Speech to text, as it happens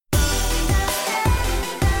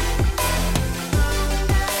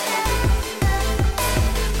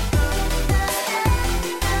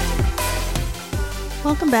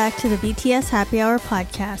Welcome back to the BTS Happy Hour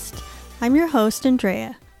podcast. I'm your host,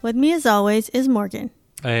 Andrea. With me as always is Morgan.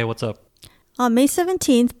 Hey, what's up? On May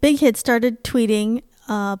 17th, Big Hit started tweeting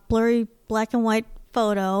a blurry black and white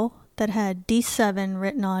photo that had D7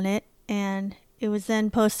 written on it, and it was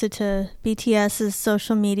then posted to BTS's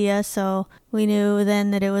social media, so we knew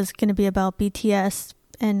then that it was going to be about BTS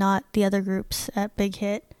and not the other groups at Big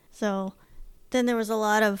Hit. So then there was a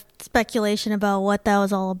lot of speculation about what that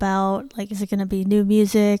was all about. Like, is it going to be new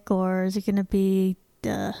music, or is it going to be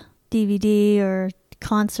DVD or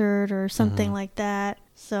concert or something like that?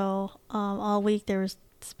 So all week there was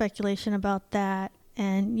speculation about that.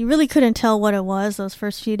 And you really couldn't tell what it was those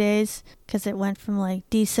first few days because it went from like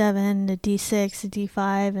D7 to D6 to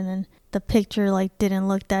D5, and then the picture like didn't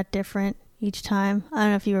look that different each time. I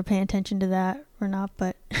don't know if you were paying attention to that or not,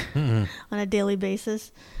 but on a daily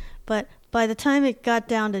basis. But by the time it got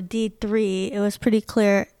down to D3, it was pretty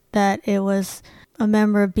clear that it was a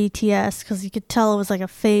member of BTS because you could tell it was like a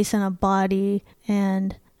face and a body.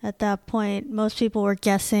 And at that point, most people were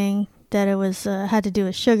guessing that it was had to do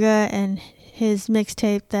with Suga and his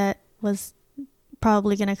mixtape that was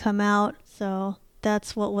probably going to come out. So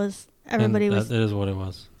that's what was everybody and was. That is what it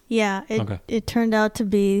was. Yeah, it turned out to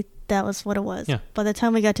be that was what it was. Yeah. By the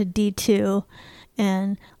time we got to D2,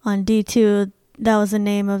 and on D2, that was the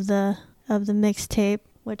name of the mixtape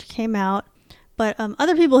which came out. But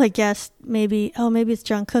other people had guessed maybe it's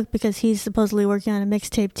Jungkook because he's supposedly working on a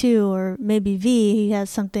mixtape too, or maybe V, he has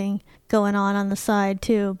something going on the side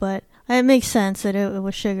too. But it makes sense that it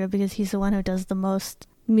was Suga because he's the one who does the most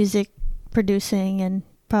music producing and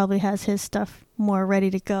probably has his stuff more ready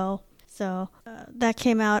to go. So that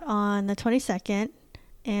came out on the 22nd,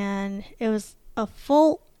 and it was a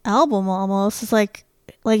full album almost. It's like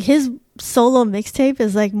his solo mixtape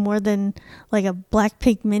is like more than like a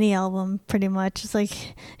Blackpink mini album pretty much. It's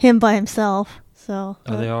like him by himself. So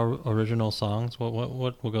Are they all original songs?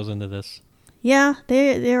 What goes into this? Yeah,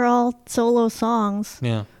 they're all solo songs.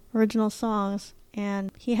 Yeah. Original songs.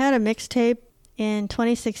 And he had a mixtape in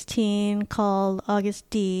 2016 called August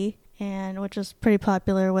D, and which was pretty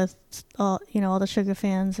popular with all the Suga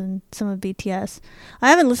fans and some of BTS. I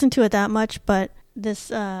haven't listened to it that much, but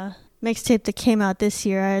this mixtape that came out this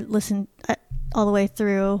year, I listened all the way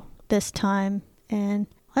through this time, and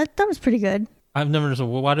I thought it was pretty good. I've never understood.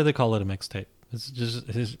 Why do they call it a mixtape? It's just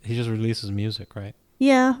he just releases music, right?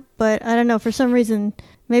 Yeah, but I don't know, for some reason,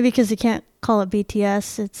 maybe because you can't call it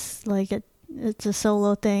BTS, it's like it's a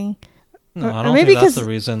solo thing. No, I don't think that's the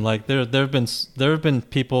reason. Like there have been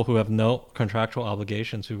people who have no contractual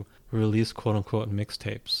obligations who release quote unquote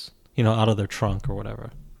mixtapes, out of their trunk or whatever.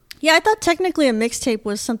 Yeah, I thought technically a mixtape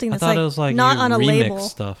was something that's it was like not on a label.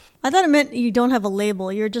 Stuff. I thought it meant you don't have a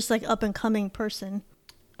label. You're just like up and coming person.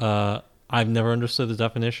 I've never understood the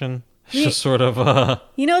definition. It's just sort of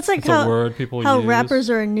it's like it's a word people how use. Rappers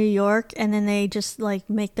are in New York and then they just like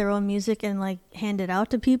make their own music and like hand it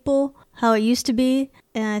out to people. How it used to be,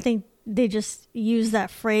 and I think they just use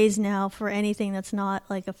that phrase now for anything that's not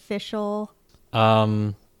like official.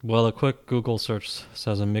 Well, a quick Google search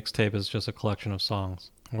says a mixtape is just a collection of songs,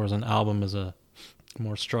 whereas an album is a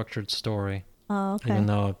more structured story. Oh, okay. Even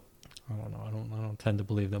though I don't tend to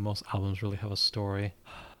believe that most albums really have a story.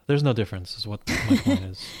 There's no difference, is what my point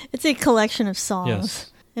is. It's a collection of songs.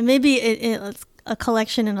 Yes. And maybe it's a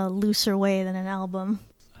collection in a looser way than an album.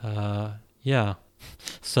 Yeah.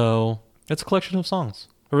 So it's a collection of songs,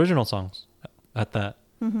 original songs, at that.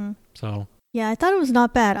 Mm-hmm. So. Yeah, I thought it was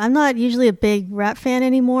not bad. I'm not usually a big rap fan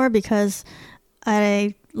anymore because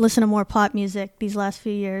I listen to more pop music these last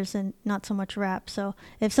few years and not so much rap. So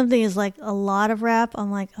if something is like a lot of rap,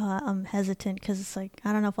 I'm like, I'm hesitant because it's like,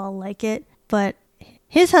 I don't know if I'll like it. But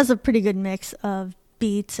his has a pretty good mix of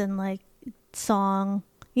beats and like song,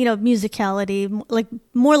 musicality, like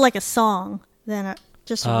more like a song than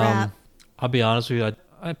just a rap. I'll be honest with you,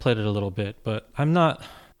 I played it a little bit, but I'm not,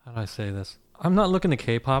 how do I say this? I'm not looking to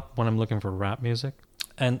K-pop when I'm looking for rap music.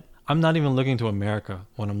 And I'm not even looking to America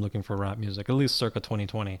when I'm looking for rap music, at least circa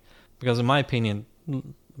 2020. Because in my opinion,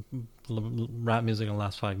 rap music in the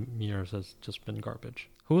last 5 years has just been garbage.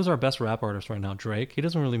 Who is our best rap artist right now? Drake? He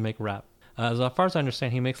doesn't really make rap. As far as I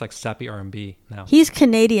understand, he makes like sappy R&B now. He's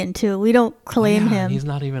Canadian too. We don't claim him. He's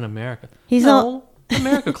not even American.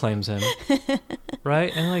 America claims him.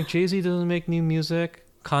 Right? And like Jay-Z doesn't make new music.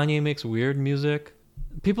 Kanye makes weird music.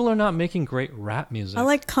 People are not making great rap music. I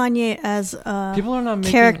like Kanye as a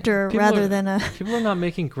character rather than a... People are not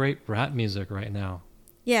making great rap music right now.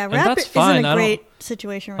 Yeah, rap isn't a great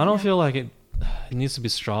situation right now. I don't feel like it needs to be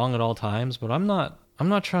strong at all times, but I'm not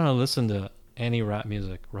trying to listen to any rap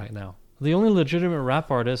music right now. The only legitimate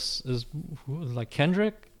rap artist is like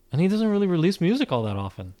Kendrick And he doesn't really release music all that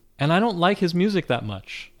often. And I don't like his music that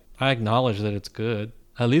much. I acknowledge that it's good.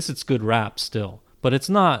 At least it's good rap still. But it's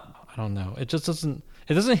not, I don't know. It just doesn't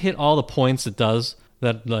hit all the points it does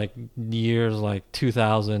that like years like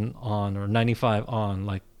 2000 on or 95 on,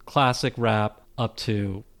 like classic rap up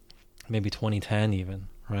to maybe 2010 even,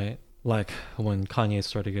 right? Like when Kanye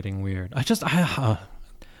started getting weird.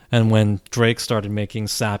 And when Drake started making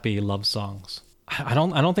sappy love songs. I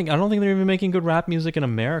don't think they're even making good rap music in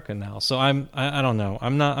America now. So I don't know.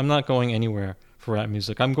 I'm not going anywhere for rap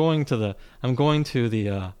music. I'm going to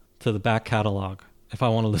the back catalog if I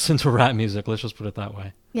want to listen to rap music. Let's just put it that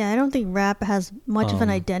way. Yeah, I don't think rap has much of an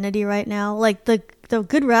identity right now. Like the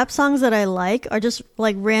good rap songs that I like are just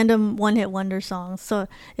like random one-hit wonder songs. So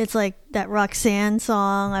it's like that Roxanne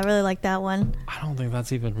song. I really like that one. I don't think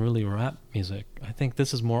that's even really rap music. I think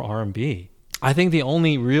this is more R&B. I think the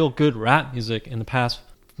only real good rap music in the past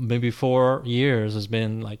maybe 4 years has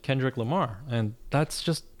been like Kendrick Lamar. And that's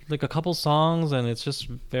just like a couple songs, and it's just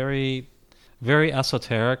very, very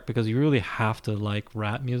esoteric because you really have to like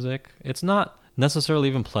rap music. It's not necessarily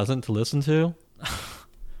even pleasant to listen to.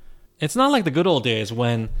 It's not like the good old days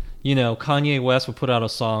when, you know, Kanye West would put out a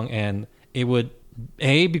song and it would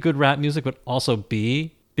A, be good rap music, but also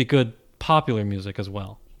B, be good popular music as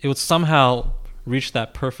well. It would somehow reach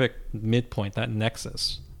that perfect midpoint, that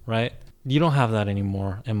nexus, right? You don't have that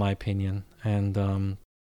anymore, in my opinion. And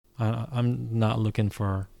I'm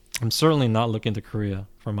certainly not looking to Korea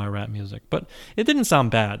for my rap music. But it didn't sound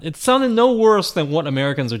bad. It sounded no worse than what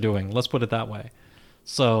Americans are doing. Let's put it that way.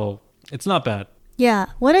 So it's not bad. Yeah.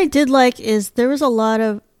 What I did like is there was a lot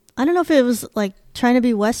of, I don't know if it was like trying to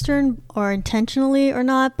be Western or intentionally or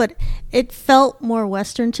not, but it felt more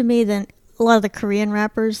Western to me than a lot of the Korean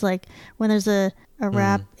rappers. Like when there's a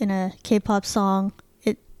rap in a K-pop song,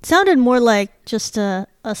 it sounded more like just a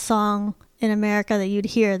song in America that you'd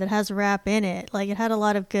hear that has rap in it. Like it had a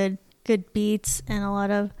lot of good beats and a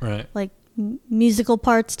lot of like musical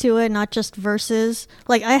parts to it, not just verses.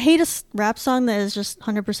 Like I hate a rap song that is just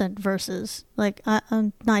 100% verses. Like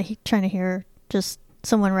I'm not trying to hear just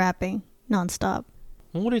someone rapping nonstop.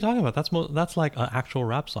 Well, what are you talking about? That's like an actual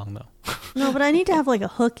rap song though. No, but I need to have like a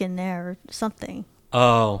hook in there or something.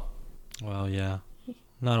 Oh, well, yeah.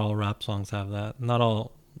 Not all rap songs have that. Not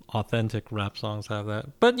all authentic rap songs have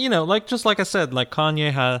that. But, you know, like just like I said, like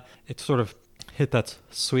Kanye it sort of hit that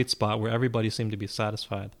sweet spot where everybody seemed to be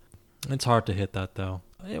satisfied. It's hard to hit that, though.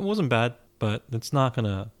 It wasn't bad, but it's not going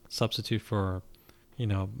to substitute for, you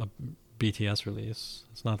know, a BTS release.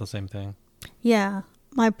 It's not the same thing. Yeah.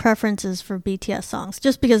 My preference is for BTS songs,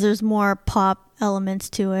 just because there's more pop elements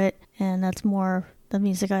to it, and that's more the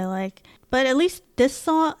music I like. But at least this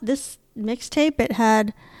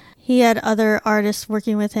mixtape, he had other artists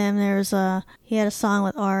working with him. He had a song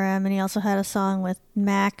with RM, and he also had a song with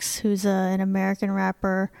Max, who's an American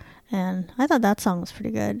rapper, and I thought that song was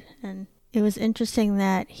pretty good. And it was interesting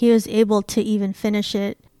that he was able to even finish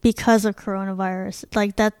it because of coronavirus.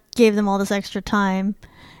 Like that gave them all this extra time,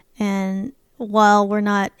 and while we're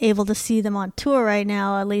not able to see them on tour right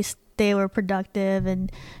now, at least they were productive,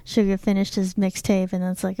 and Suga finished his mixtape, and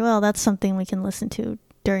it's like, well, that's something we can listen to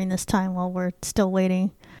during this time while we're still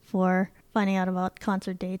waiting for finding out about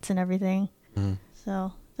concert dates and everything.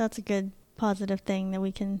 So that's a good positive thing that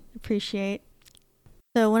we can appreciate.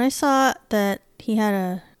 So when I saw that he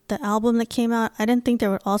had the album that came out, I didn't think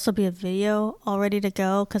there would also be a video all ready to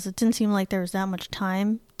go, because it didn't seem like there was that much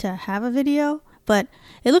time to have a video. But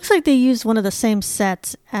it looks like they used one of the same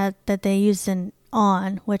sets that they used in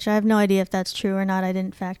On, which I have no idea if that's true or not. I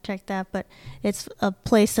didn't fact check that, but it's a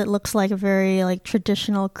place that looks like a very like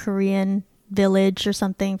traditional Korean village or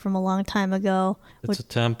something from a long time ago. It's a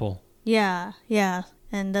temple. Yeah.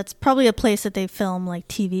 And that's probably a place that they film like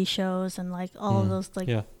TV shows and like all of those like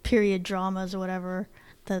period dramas or whatever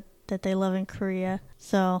that they love in Korea.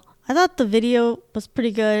 So I thought the video was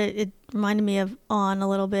pretty good. It reminded me of On a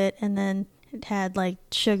little bit, and then it had like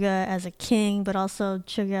Suga as a king, but also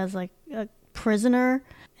Suga as like a prisoner.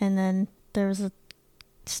 And then there was a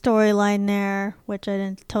storyline there, which I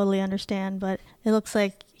didn't totally understand, but it looks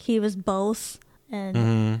like he was both.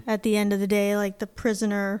 And at the end of the day, like the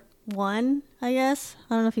prisoner won, I guess.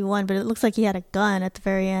 I don't know if he won, but it looks like he had a gun at the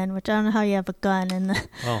very end, which I don't know how you have a gun in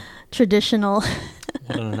the traditional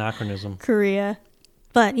what an anachronism. Korea.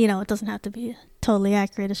 But, you know, it doesn't have to be totally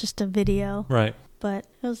accurate. It's just a video. Right. But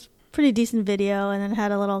it was pretty decent video, and then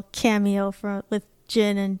had a little cameo with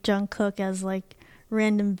Jin and Jungkook as like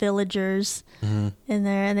random villagers in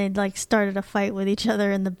there, and they like started a fight with each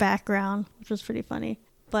other in the background, which was pretty funny.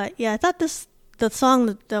 But yeah, I thought the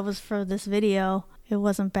song that was for this video, it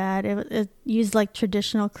wasn't bad. It used like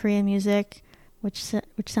traditional Korean music, which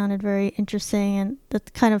sounded very interesting, and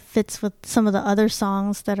that kind of fits with some of the other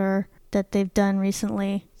songs that they've done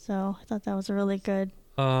recently. So I thought that was a really good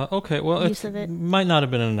okay. Well, use of it. Might not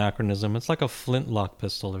have been an anachronism. It's like a flintlock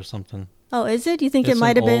pistol or something. Oh, is it? You think It's it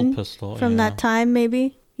might an have been old pistol, from yeah. that time,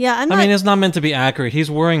 maybe? Yeah, I mean, it's not meant to be accurate. He's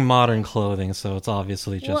wearing modern clothing, so it's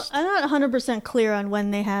obviously just... Well, I'm not 100% clear on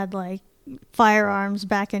when they had, like, firearms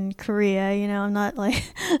back in Korea. You know, I'm not, like,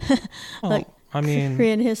 I mean,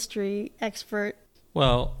 Korean history expert.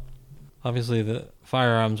 Well, obviously the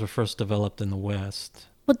firearms were first developed in the West.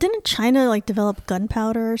 Well, didn't China, like, develop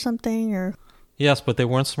gunpowder or something, or... Yes, but they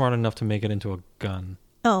weren't smart enough to make it into a gun.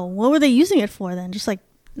 Oh, what were they using it for then? Just,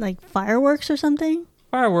 like fireworks or something?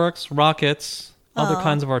 Fireworks, rockets, other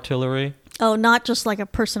kinds of artillery. Oh, not just like a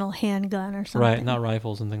personal handgun or something. Right, not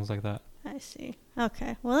rifles and things like that. I see.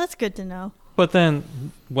 Okay. Well, that's good to know. But then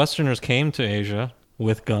Westerners came to Asia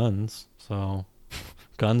with guns, so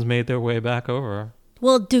guns made their way back over.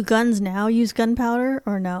 Well, do guns now use gunpowder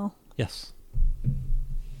or no? Yes.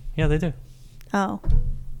 Yeah, they do. Oh.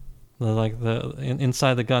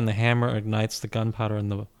 Inside the gun, the hammer ignites the gunpowder in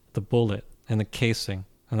the bullet and the casing,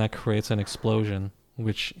 and that creates an explosion,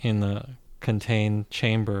 which in the contained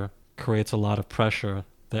chamber creates a lot of pressure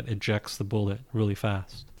that ejects the bullet really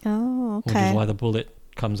fast. Oh, okay. Which is why the bullet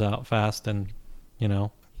comes out fast and,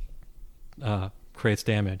 creates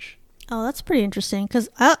damage. Oh, that's pretty interesting. Because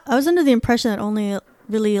I was under the impression that only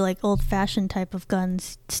really like old-fashioned type of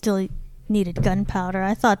guns still needed gunpowder.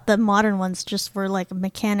 I thought the modern ones just were like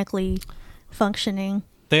mechanically functioning.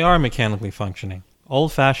 They are mechanically functioning.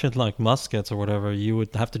 Old-fashioned like muskets or whatever, you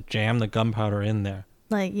would have to jam the gunpowder in there.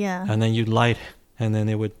 Like, yeah. And then you'd light it, and then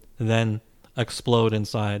it would then explode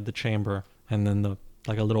inside the chamber, and then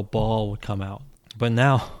like a little ball would come out. But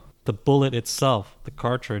now the bullet itself, the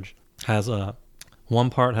cartridge, has one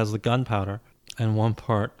part has the gunpowder and one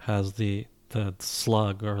part has the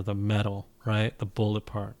slug or the metal, right? The bullet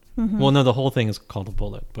part. Mm-hmm. Well, no, the whole thing is called a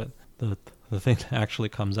bullet, but the thing that actually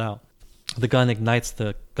comes out. The gun ignites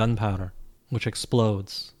the gunpowder, which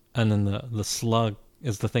explodes, and then the slug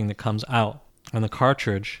is the thing that comes out, and the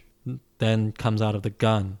cartridge then comes out of the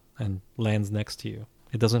gun and lands next to you.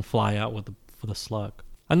 It doesn't fly out with the slug.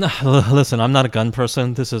 Listen, I'm not a gun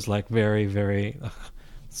person. This is like very, very...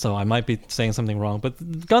 So I might be saying something wrong,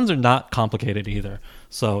 but guns are not complicated either.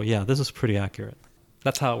 So yeah, this is pretty accurate.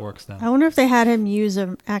 That's how it works now. I wonder if they had him use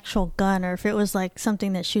an actual gun, or if it was like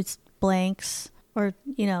something that shoots blanks, or,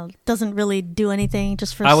 doesn't really do anything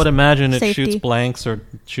just for I would imagine safety. It shoots blanks or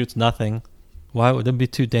shoots nothing. Why would it be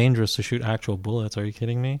too dangerous to shoot actual bullets? Are you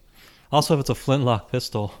kidding me? Also, if it's a flintlock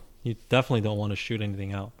pistol, you definitely don't want to shoot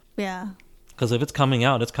anything out. Yeah. Because if it's coming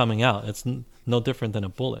out, it's coming out. It's no different than a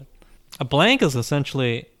bullet. A blank is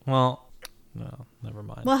essentially, well, no, never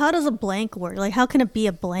mind. Well, how does a blank work? Like, how can it be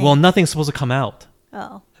a blank? Well, nothing's supposed to come out.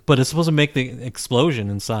 Oh. But it's supposed to make the explosion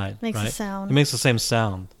inside. Makes right? a sound. It makes the same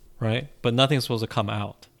sound, right? But nothing's supposed to come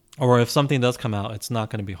out. Or if something does come out, it's not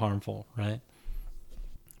going to be harmful, right?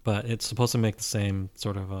 But it's supposed to make the same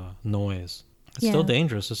sort of noise. It's still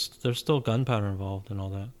dangerous. There's still gunpowder involved and all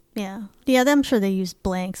that. Yeah. Yeah, I'm sure they use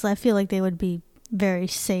blanks. I feel like they would be very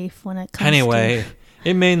safe when it comes Anyway, to...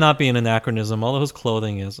 it may not be an anachronism, although his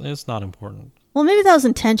clothing is. It's not important. Well, maybe that was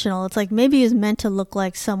intentional. It's like maybe he was meant to look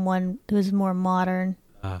like someone who's more modern.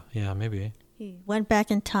 Yeah, maybe. He went back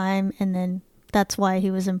in time, and then that's why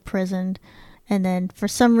he was imprisoned. And then for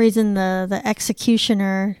some reason, the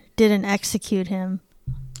executioner didn't execute him.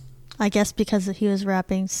 I guess because he was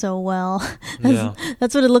rapping so well.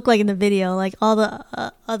 That's what it looked like in the video. Like all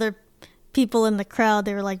the other people in the crowd,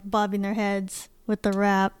 they were like bobbing their heads with the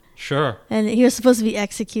rap. Sure. And he was supposed to be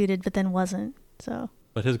executed, but then wasn't. So.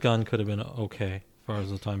 But his gun could have been okay as far as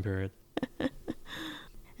the time period.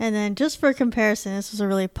 And then just for comparison, this was a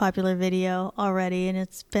really popular video already, and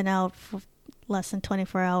it's been out for less than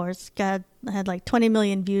 24 hours. Had like 20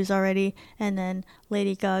 million views already, and then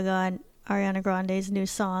Lady Gaga and Ariana Grande's new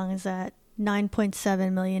song is at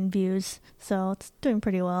 9.7 million views, so it's doing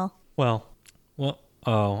pretty well. Well,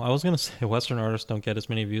 I was going to say Western artists don't get as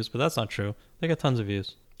many views, but that's not true. They get tons of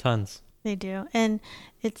views. Tons. They do. And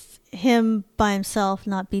it's him by himself,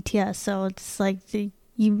 not BTS, so it's like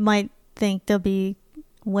you might think there'll be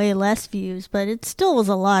way less views, but it still was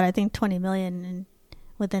a lot. I think 20 million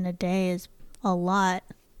within a day is a lot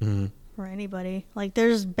for anybody. Like,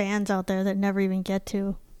 there's bands out there that never even get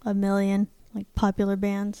to 1 million, like popular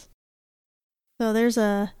bands. So there's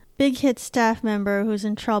a Big Hit staff member who's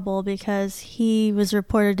in trouble because he was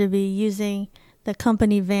reported to be using the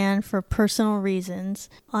company van for personal reasons.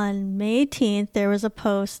 On May 18th, there was a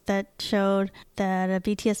post that showed that a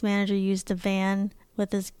BTS manager used a van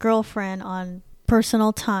with his girlfriend on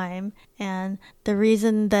personal time. And the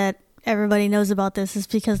reason that everybody knows about this is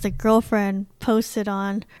because the girlfriend posted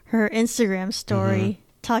on her Instagram story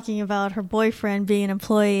talking about her boyfriend being an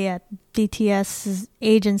employee at BTS's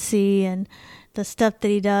agency and the stuff that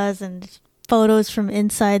he does, and photos from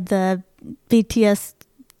inside the BTS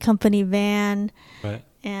company van. Right.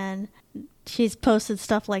 And she's posted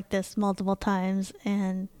stuff like this multiple times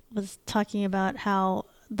and was talking about how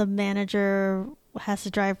the manager has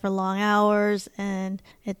to drive for long hours and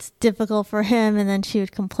it's difficult for him, and then she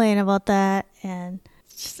would complain about that. And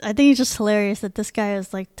I think it's just hilarious that this guy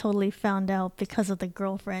is like totally found out because of the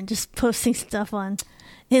girlfriend just posting stuff on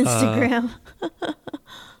Instagram.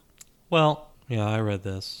 Well, yeah, I read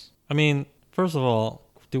this. I mean, first of all,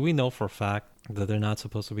 do we know for a fact that they're not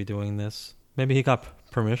supposed to be doing this? Maybe he got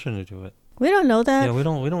permission to do it. We don't know that. Yeah, we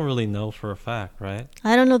don't really know for a fact, right?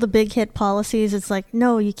 I don't know the big hit policies. It's like,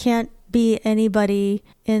 no, you can't be anybody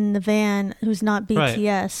in the van who's not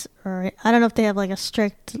BTS. Right. Or I don't know if they have like a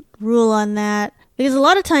strict rule on that. Because a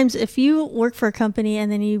lot of times if you work for a company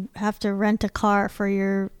and then you have to rent a car for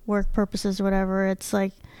your work purposes or whatever, it's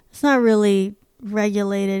like, it's not really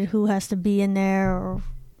regulated who has to be in there or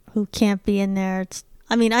who can't be in there.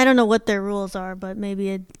 I mean, I don't know what their rules are, but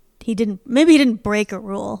maybe he didn't break a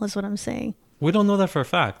rule, is what I'm saying. We don't know that for a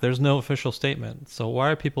fact. There's no official statement. So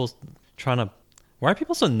why are people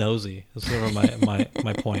so nosy? Is sort of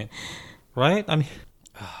my point. Right? I mean,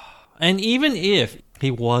 and even if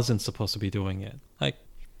he wasn't supposed to be doing it, like,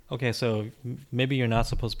 okay, so maybe you're not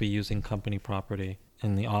supposed to be using company property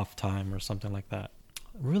in the off time or something like that.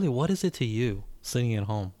 Really, what is it to you sitting at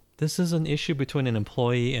home? This is an issue between an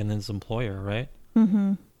employee and his employer, right?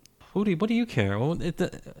 Mm-hmm. What do you care? Well,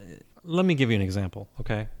 let me give you an example,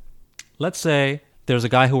 okay? Let's say there's a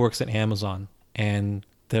guy who works at Amazon, and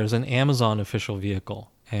there's an Amazon official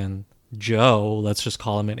vehicle, and Joe, let's just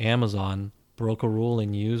call him at Amazon, broke a rule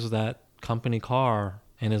and used that company car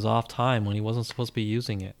in his off time when he wasn't supposed to be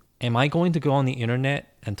using it. Am I going to go on the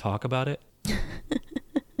internet and talk about it?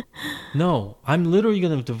 No, I'm literally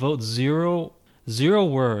going to devote zero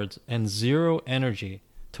words and zero energy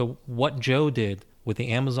to what Joe did with the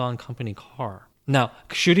Amazon company car. Now,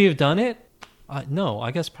 should he have done it? No,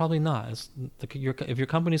 I guess probably not. If your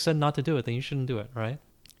company said not to do it, then you shouldn't do it, right?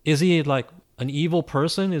 Is he like an evil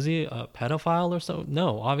person? Is he a pedophile or so?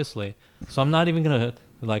 No, obviously. So I'm not even going to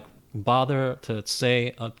like bother to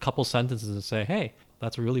say a couple sentences and say, hey,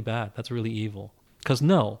 that's really bad. That's really evil. Because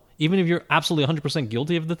no, even if you're absolutely 100%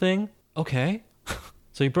 guilty of the thing, okay.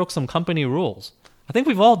 So you broke some company rules. I think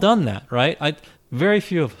we've all done that, right? Very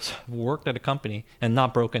few of us have worked at a company and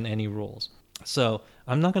not broken any rules. So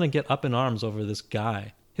I'm not going to get up in arms over this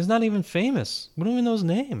guy. He's not even famous. We don't even know his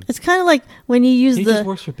name. It's kind of like when you use he just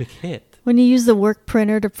works for Big Hit. When you use the work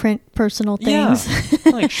printer to print personal things.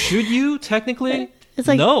 Yeah. Like, should you technically? It's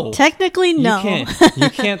like, no. Technically, no. You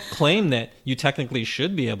can't claim that you technically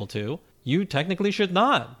should be able to. You technically should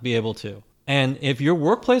not be able to. And if your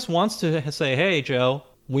workplace wants to say, hey, Joe,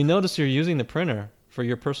 we noticed you're using the printer for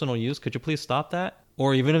your personal use. Could you please stop that?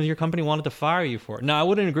 Or even if your company wanted to fire you for it. Now, I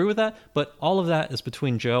wouldn't agree with that, but all of that is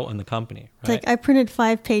between Joe and the company, right? It's like, I printed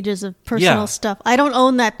 5 pages of personal stuff. I don't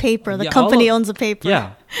own that paper. The company owns the paper.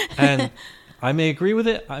 Yeah. And I may agree with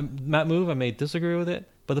it. I may disagree with it.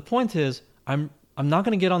 But the point is, I'm not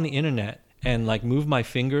going to get on the internet and like move my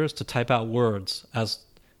fingers to type out words as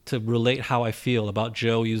to relate how I feel about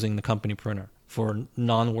Joe using the company printer for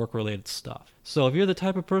non-work related stuff. So if you're the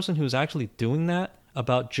type of person who's actually doing that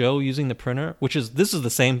about Joe using the printer, this is the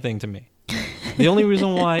same thing to me. The only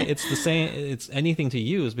reason why it's anything to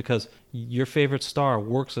you is because your favorite star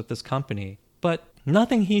works at this company, but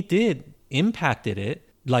nothing he did impacted it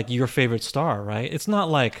like your favorite star, right? It's not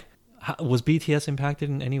like, was BTS impacted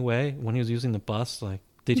in any way when he was using the bus? Like,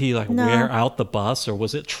 did he wear out the bus, or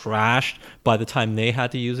was it trashed by the time they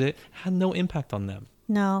had to use it? It had no impact on them.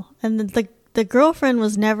 No. And the girlfriend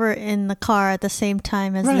was never in the car at the same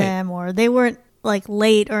time as them, or they weren't like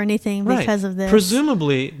late or anything because of this.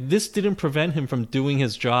 Presumably, this didn't prevent him from doing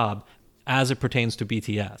his job as it pertains to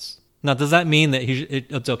BTS. Now, does that mean that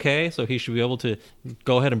it's okay, so he should be able to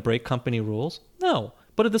go ahead and break company rules? No.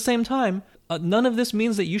 But at the same time, none of this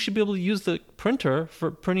means that you should be able to use the printer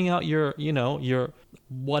for printing out your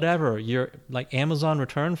whatever, your like Amazon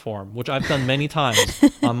return form, which I've done many times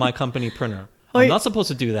on my company printer. I'm not supposed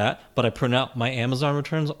to do that, but I print out my Amazon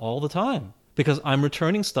returns all the time because I'm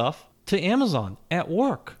returning stuff to Amazon at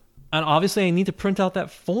work. And obviously I need to print out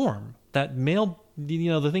that form, that mail,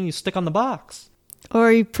 the thing you stick on the box.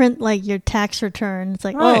 Or you print like your tax return. It's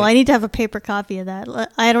like, oh, I need to have a paper copy of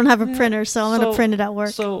that. I don't have a printer, so I'm going to print it at work.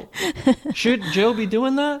 So should Joe be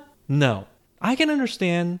doing that? No. I can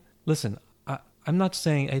understand. Listen, I'm not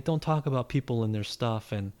saying, hey, don't talk about people and their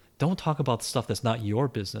stuff and don't talk about stuff that's not your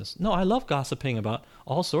business. No, I love gossiping about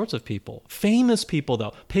all sorts of people. Famous people,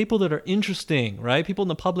 though. People that are interesting, right? People in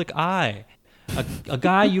the public eye. A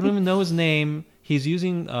guy, you don't even know his name. He's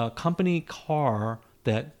using a company car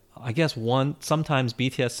that I guess sometimes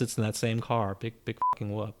BTS sits in that same car. Big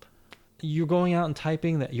fucking whoop. You're going out and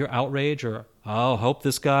typing that you're outraged or, oh, hope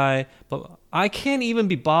this guy. But I can't even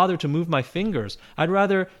be bothered to move my fingers. I'd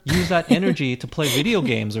rather use that energy to play video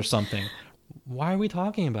games or something. Why are we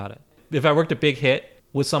talking about it? If I worked at Big Hit,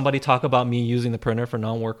 would somebody talk about me using the printer for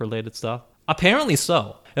non-work related stuff? Apparently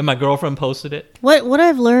so. And my girlfriend posted it. What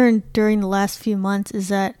I've learned during the last few months is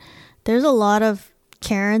that there's a lot of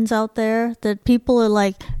Karens out there that people are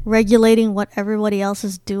like regulating what everybody else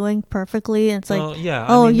is doing perfectly, and it's like,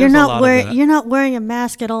 you're not wearing a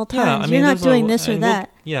mask at all times. You're not doing this or that.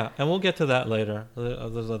 And we'll get to that later.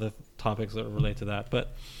 There's other topics that relate to that,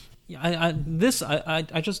 but I just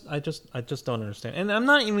don't understand. And I'm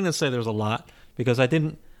not even gonna say there's a lot because I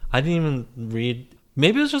didn't even read.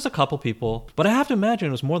 Maybe it was just a couple people, but I have to imagine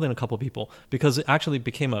it was more than a couple people because it actually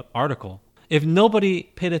became an article. If nobody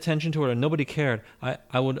paid attention to it or nobody cared,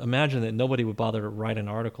 I would imagine that nobody would bother to write an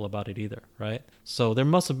article about it either, right? So there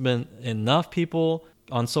must have been enough people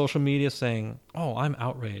on social media saying, oh, I'm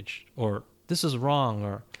outraged, or this is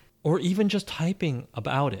wrong, or even just typing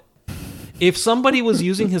about it. If somebody was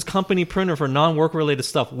using his company printer for non-work related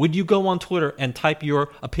stuff, would you go on Twitter and type your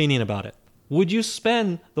opinion about it? Would you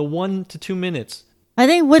spend the 1 to 2 minutes? I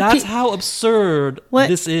think that's how absurd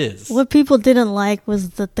this is. What people didn't like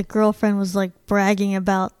was that the girlfriend was like bragging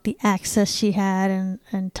about the access she had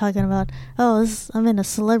and talking about, I'm in a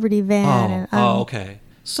celebrity van. Okay.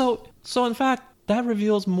 So in fact, that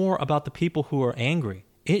reveals more about the people who are angry.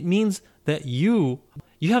 It means that you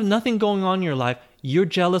have nothing going on in your life. You're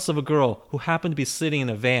jealous of a girl who happened to be sitting in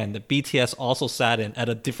a van that BTS also sat in at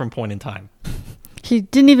a different point in time. She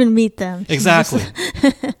didn't even meet them. Exactly.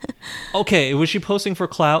 Okay, was she posting for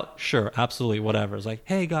clout? Sure, absolutely, whatever. It's like,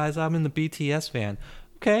 hey guys, I'm in the BTS van.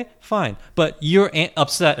 Okay, fine. But you're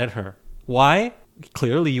upset at her. Why?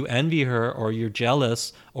 Clearly you envy her, or you're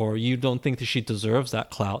jealous, or you don't think that she deserves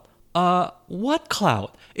that clout. What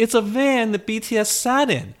clout? It's a van that BTS sat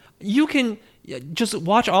in. You can just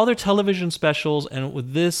watch all their television specials and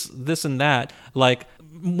with this and that. Like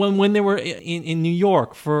when they were in New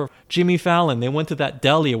York for Jimmy Fallon, they went to that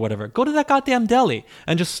deli or whatever. Go to that goddamn deli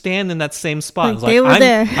and just stand in that same spot. Like they were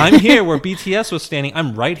there. I'm here where BTS was standing.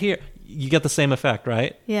 I'm right here. You get the same effect,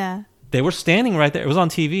 right? Yeah. They were standing right there. It was on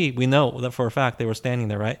TV. We know that for a fact they were standing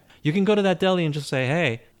there, right? You can go to that deli and just say,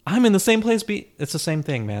 hey, I'm in the same place. It's the same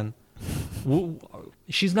thing, man.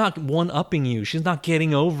 She's not one-upping you. She's not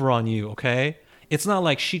getting over on you, okay? It's not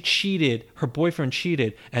like she cheated, her boyfriend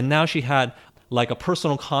cheated, and now she had like a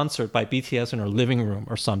personal concert by BTS in her living room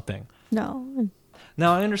or something. No.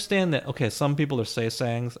 Now, I understand that, okay, some people are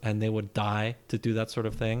sasaengs and they would die to do that sort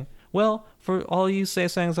of thing. Well, for all you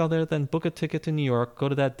sasaengs out there, then book a ticket to New York, go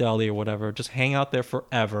to that deli or whatever, just hang out there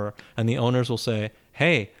forever, and the owners will say,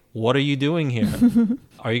 hey, what are you doing here?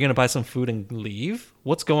 Are you going to buy some food and leave?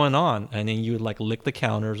 What's going on? And then you would like lick the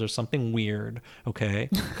counters or something weird, okay?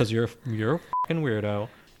 Because you're a fucking weirdo.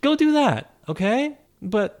 Go do that, okay?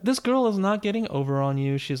 But this girl is not getting over on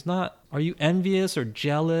you. She's not. Are you envious or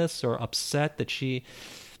jealous or upset that she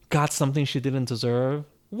got something she didn't deserve?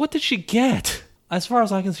 What did she get? As far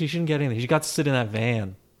as I can see, she didn't get anything. She got to sit in that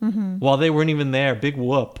van while they weren't even there. Big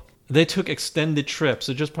whoop. They took extended trips.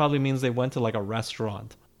 It just probably means they went to like a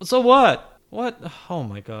restaurant. So what? What? Oh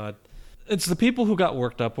my God. It's the people who got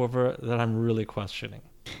worked up over it that I'm really questioning.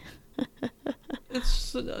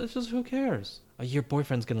 It's just, who cares? Your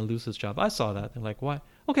boyfriend's going to lose his job. I saw that. They're like, why?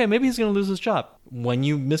 Okay, maybe he's going to lose his job. When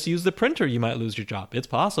you misuse the printer, you might lose your job. It's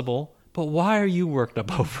possible. But why are you worked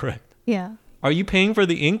up over it? Yeah. Are you paying for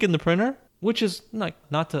the ink in the printer? Which is like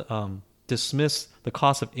not to dismiss the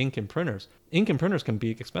cost of ink and printers. Ink and printers can be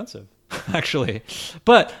expensive, actually.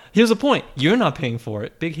 But here's the point. You're not paying for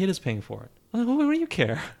it. Big Hit is paying for it. What do you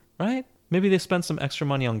care, right? Maybe they spent some extra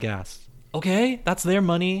money on gas. Okay, that's their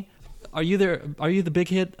money. Are you the Big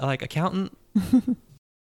Hit like accountant? I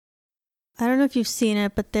don't know if you've seen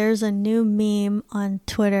it, but there's a new meme on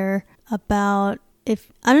Twitter about I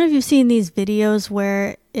don't know if you've seen these videos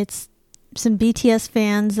where it's some BTS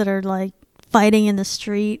fans that are like fighting in the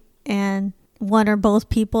street and one or both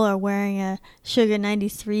people are wearing a Suga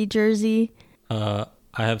 93 jersey. I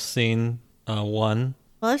have seen one.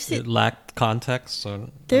 Well, I've seen it lacked context, so I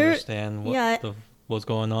don't understand what was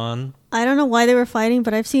going on. I don't know why they were fighting,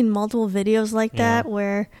 but I've seen multiple videos like that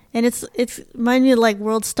where, and it's remind me of like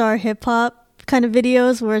World Star Hip Hop kind of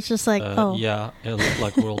videos where it's just like, yeah, it looked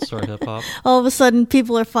like World Star Hip Hop. all of a sudden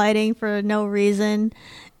people are fighting for no reason,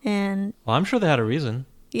 and Well, I'm sure they had a reason.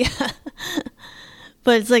 yeah.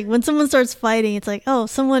 But it's like when someone starts fighting, it's like, oh,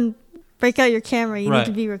 someone break out your camera. You need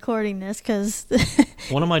to be recording this because.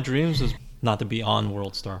 One of my dreams is not to be on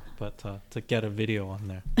World Star, but to get a video on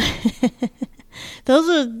there.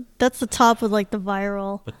 That's the top of like the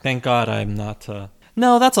viral. But thank God I'm not.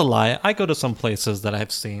 No, that's a lie. I go to some places that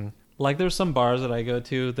I've seen. Like there's some bars that I go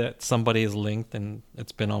to that somebody is linked and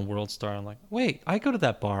it's been on World Star. I'm like, wait, I go to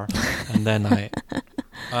that bar, and then I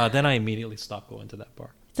immediately stop going to that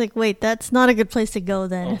bar. It's like, wait, that's not a good place to go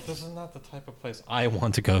then. Oh, this is not the type of place I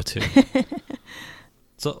want to go to.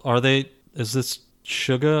 So is this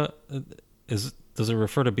Suga? Does it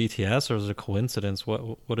refer to BTS or is it a coincidence?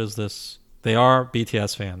 What is this? They are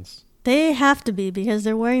BTS fans. They have to be because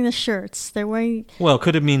they're wearing the shirts. Well,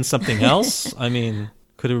 could it mean something else? I mean,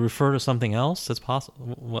 could it refer to something else? It's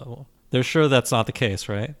possible. They're sure that's not the case,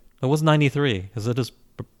 right? It was 93. Is it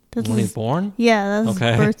when he's born? Yeah, that's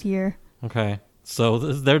his birth year. Okay. So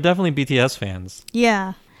they're definitely BTS fans.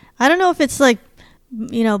 Yeah. I don't know if it's like,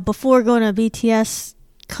 before going to a BTS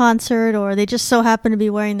concert or they just so happen to be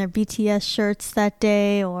wearing their BTS shirts that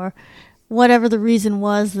day or whatever the reason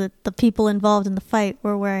was that the people involved in the fight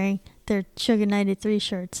were wearing their Suga 93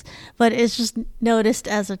 shirts. But it's just noticed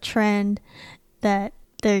as a trend that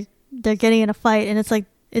they're getting in a fight and it's like,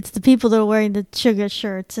 it's the people that are wearing the Suga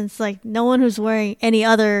shirts. And it's like no one who's wearing any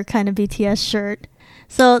other kind of BTS shirt.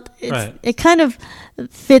 So it kind of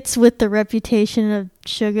fits with the reputation of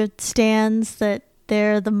Suga stans that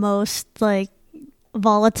they're the most like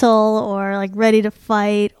volatile or like ready to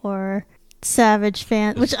fight or savage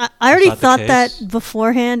fans, which I already thought that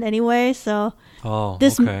beforehand anyway. So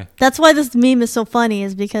that's why this meme is so funny,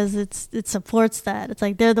 is because it supports that. It's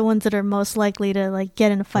like they're the ones that are most likely to like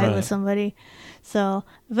get in a fight with somebody. So,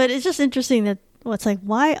 but it's just interesting that what's like,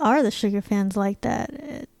 why are the Suga fans like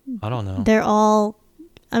that? I don't know. They're all.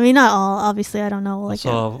 I mean, not all. Obviously, I don't know. Like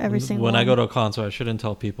every single. When I go to a concert, I shouldn't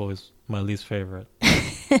tell people he's my least favorite.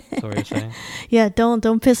 That's what you're saying? Yeah,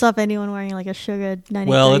 don't piss off anyone wearing like a Suga 93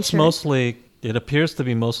 Well, it's shirt. mostly. It appears to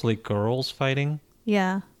be mostly girls fighting.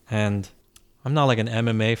 Yeah. And I'm not like an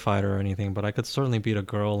MMA fighter or anything, but I could certainly beat a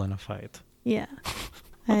girl in a fight. Yeah.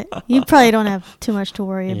 You probably don't have too much to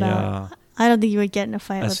worry about. Yeah. I don't think you would get in a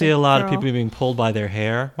fight. I see a lot of people being pulled by their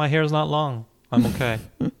hair. My hair's not long. I'm okay.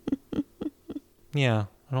 Yeah.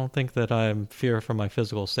 I don't think that I'm fear for my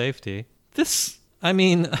physical safety.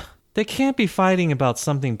 They can't be fighting about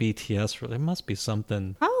something BTS. There must be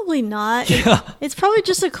something. Probably not. Yeah. It's probably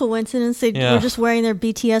just a coincidence. They were just wearing their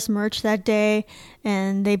BTS merch that day,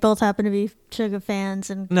 and they both happen to be Suga fans.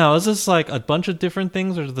 And no, is this like a bunch of different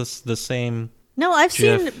things, or is this the same? No, I've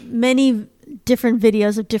seen many different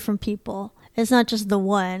videos of different people. It's not just the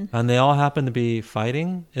one. And they all happen to be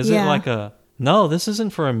fighting? Is it like a... No, this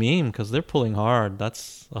isn't for a meme because they're pulling hard.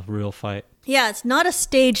 That's a real fight. Yeah, it's not a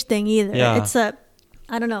stage thing either. Yeah. It's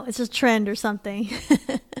I don't know, it's a trend or something.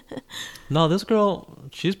 No, this girl,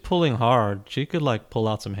 she's pulling hard. She could like pull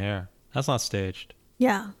out some hair. That's not staged.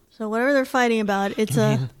 Yeah. So whatever they're fighting about, it's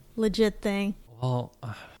a legit thing.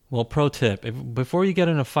 Well, pro tip. Before you get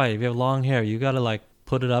in a fight, if you have long hair, you got to like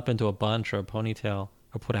put it up into a bunch or a ponytail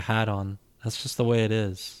or put a hat on. That's just the way it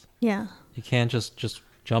is. Yeah. You can't just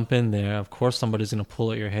jump in there. Of course somebody's going to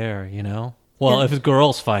pull at your hair, Well, if it's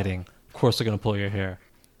girls fighting, of course they're going to pull your hair.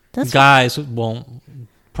 Guys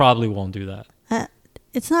probably won't do that.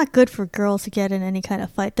 It's not good for girls to get in any kind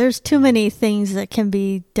of fight. There's too many things that can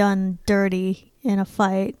be done dirty in a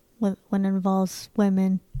fight when it involves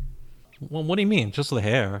women. Well, what do you mean? Just the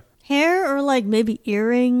hair? Hair or like maybe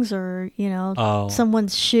earrings or,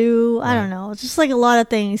 someone's shoe. Right. I don't know. It's just like a lot of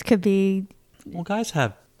things could be... Well, guys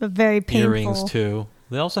have very painful. Earrings too.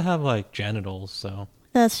 They also have like genitals, so...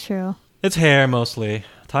 That's true. It's hair mostly.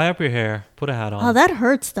 Tie up your hair. Put a hat on. Oh, that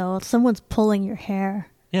hurts though. If someone's pulling your hair.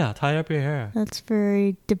 Yeah, tie up your hair. That's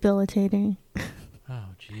very debilitating. Oh,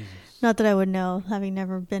 Jesus. Not that I would know, having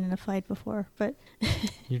never been in a fight before, but...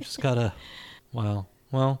 You just gotta... Wow.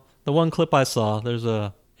 Well, the one clip I saw, there's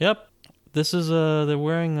a... Yep. This is they're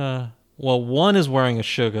wearing a... Well, one is wearing a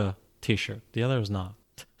Suga t-shirt. The other is not.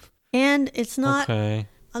 And it's not... Okay.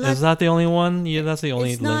 Is that the only one? Yeah, that's the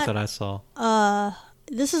only link that I saw.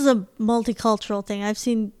 This is a multicultural thing. I've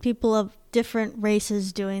seen people of different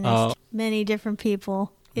races doing this. Many different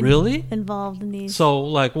people involved in these. So,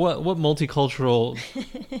 like, what multicultural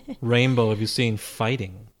rainbow have you seen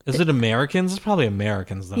fighting? Is it Americans? It's probably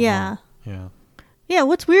Americans, though. Yeah. Huh? Yeah,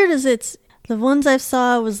 what's weird is the ones I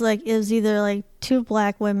saw was like, it was either like 2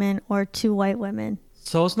 black women or 2 white women.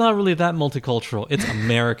 So it's not really that multicultural. It's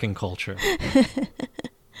American culture.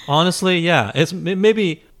 Honestly, yeah. It may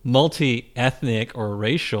be multi-ethnic or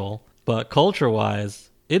racial, but culture-wise,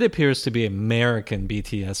 it appears to be American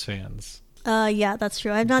BTS fans. Yeah, that's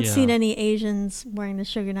true. I've not seen any Asians wearing the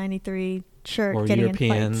Sugar 93 shirt or getting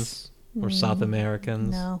Europeans in fights. or South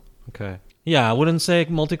Americans. No. Okay. Yeah, I wouldn't say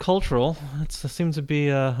multicultural. It seems to be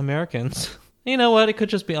Americans. You know what? It could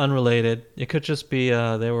just be unrelated. It could just be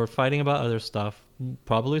they were fighting about other stuff.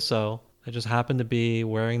 Probably so. They just happened to be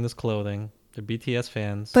wearing this clothing. They're BTS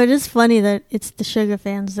fans. But it's funny that it's the Suga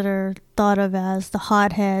fans that are thought of as the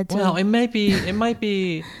hotheads. Well, it might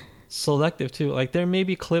be selective too. Like there may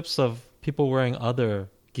be clips of people wearing other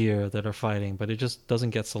gear that are fighting, but it just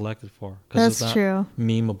doesn't get selected for. That's it's not true.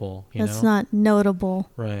 Memeable. That's not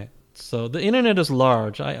notable. Right. So the internet is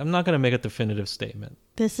large. I'm not going to make a definitive statement.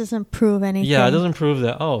 This doesn't prove anything. Yeah, it doesn't prove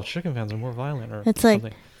that, Suga fans are more violent or it's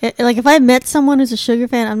something. Like if I met someone who's a Suga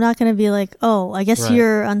fan, I'm not going to be like, oh, I guess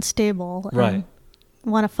you're unstable. Right.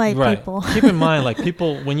 Want to fight people. Keep in mind, like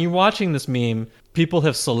people, when you're watching this meme, people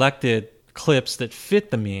have selected clips that fit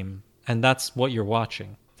the meme, and that's what you're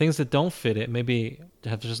watching. Things that don't fit it maybe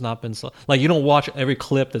have just not been... Like you don't watch every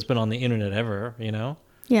clip that's been on the internet ever, you know?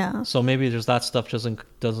 Yeah. So maybe just that stuff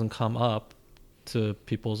doesn't come up to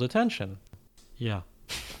people's attention. Yeah.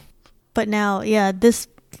 But now, this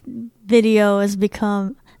video has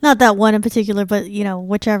become, not that one in particular, but,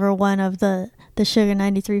 whichever one of the Suga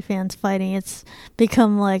 93 fans fighting, it's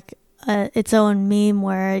become like its own meme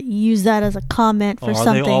where you use that as a comment for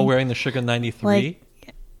something. Are they all wearing the Suga 93? Like,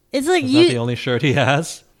 it's like Is that the only shirt he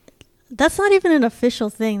has? That's not even an official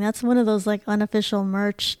thing. That's one of those like unofficial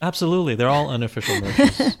merch. Absolutely. They're all unofficial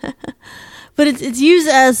merches. But it's used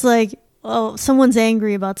as like, someone's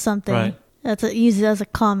angry about something. Right. That's used as a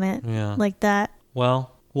comment like that.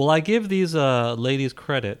 Well, I give these ladies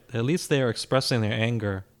credit. At least they are expressing their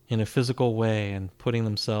anger in a physical way and putting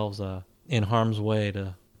themselves in harm's way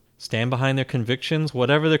to stand behind their convictions,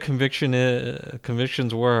 whatever their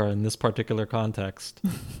convictions were in this particular context.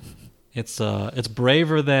 It's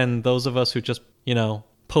braver than those of us who just,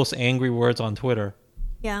 post angry words on Twitter.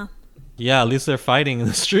 Yeah. Yeah, at least they're fighting in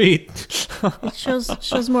the street. It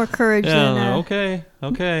shows more courage than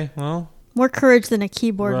okay, well, more courage than a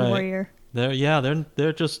keyboard warrior.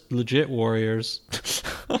 They're just legit warriors.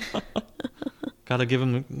 You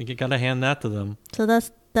gotta hand that to them. So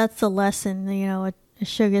that's the lesson, a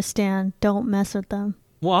Suga stan, don't mess with them.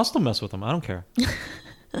 Well, I'll still mess with them. I don't care.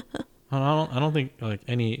 I don't think like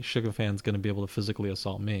any Suga fan's gonna be able to physically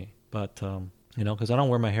assault me, but because I don't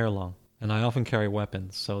wear my hair long and I often carry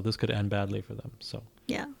weapons, so this could end badly for them. So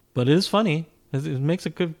yeah, but it is funny. It makes a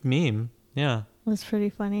good meme. Yeah, it was pretty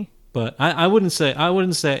funny. But I wouldn't say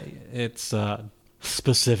it's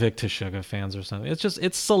specific to Suga fans or something.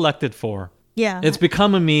 It's selected for. Yeah. It's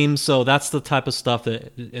become a meme, so that's the type of stuff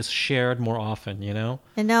that is shared more often,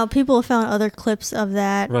 And now people have found other clips of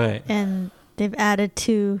that. Right. And they've added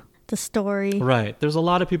to the story. Right. There's a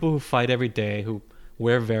lot of people who fight every day, who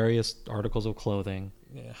wear various articles of clothing.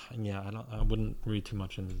 Yeah, I wouldn't read too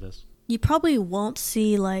much into this. You probably won't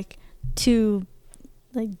see like two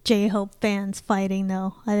like J-Hope fans fighting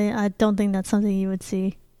though. I don't think that's something you would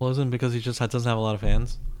see. Well, isn't it because he just doesn't have a lot of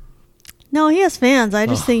fans? No, he has fans. I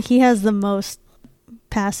just think he has the most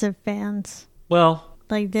passive fans. Well,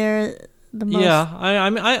 like they're the most. Yeah,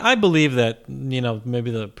 I believe that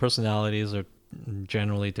maybe the personalities are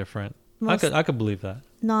generally different. I could believe that.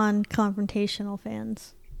 Non-confrontational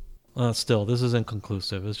fans. Still, this isn't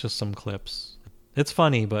conclusive. It's just some clips. It's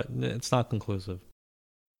funny, but it's not conclusive.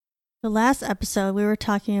 The last episode, we were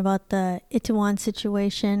talking about the Itaewon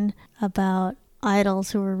situation, about idols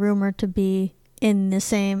who were rumored to be in the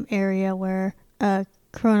same area where a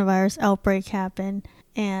coronavirus outbreak happened.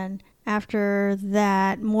 And after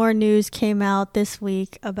that, more news came out this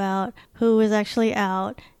week about who was actually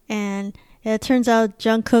out. And it turns out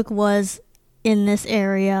Jungkook was in this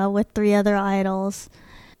area with 3 other idols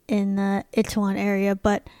in the Itaewon area.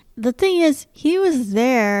 But the thing is, he was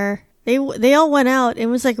there. They all went out. It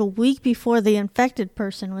was like a week before the infected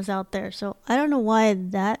person was out there. So I don't know why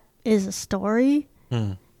that is a story.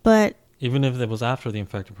 But even if it was after the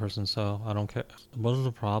infected person, so I don't care. What is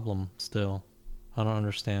the problem still? I don't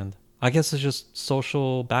understand. I guess it's just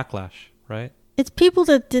social backlash, right? It's people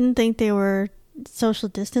that didn't think they were social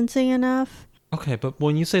distancing enough. Okay, but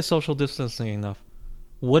when you say social distancing enough,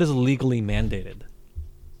 what is legally mandated?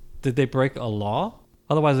 Did they break a law?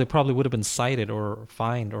 Otherwise, they probably would have been cited or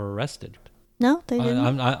fined or arrested. No, they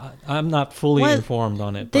didn't. I'm not fully informed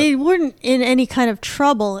on it. They weren't in any kind of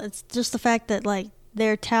trouble. It's just the fact that like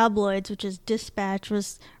their tabloids, which is Dispatch,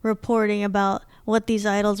 was reporting about what these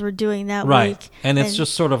idols were doing that Right. week. And it's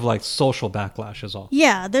just sort of like social backlash is all.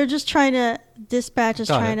 Yeah, they're just trying to, Dispatch is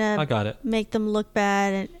trying I got to it. make them look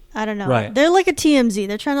bad. And I don't know. Right. They're like a TMZ.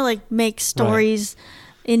 They're trying to like make stories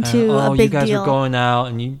into a big you guys deal. are going out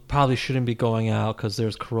and you probably shouldn't be going out because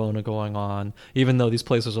there's corona going on, even though these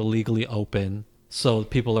places are legally open. So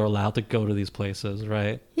people are allowed to go to these places,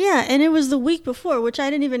 right? Yeah, and it was the week before, which I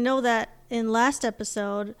didn't even know that in last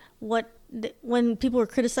episode. When people were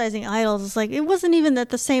criticizing idols, it's like it wasn't even at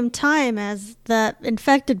the same time as that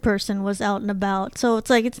infected person was out and about. So it's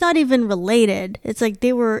like it's not even related. It's like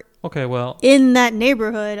they were in that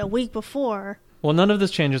neighborhood a week before. Well, none of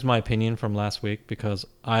this changes my opinion from last week because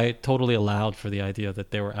I totally allowed for the idea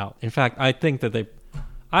that they were out. In fact, I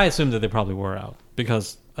assumed that they probably were out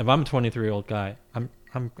because if I'm a 23-year-old guy,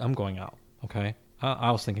 I'm going out. Okay, I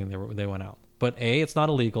was thinking they went out, but it's not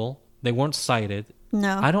illegal. They weren't cited.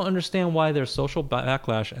 No, I don't understand why there's social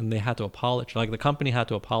backlash and they had to apologize. Like the company had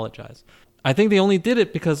to apologize. I think they only did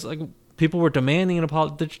it because like people were demanding an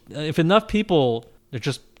apology. If enough people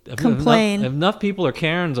complain, if enough people are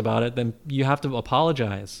Karens about it, then you have to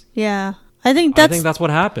apologize. Yeah. I think that's what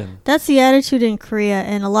happened. That's the attitude in Korea,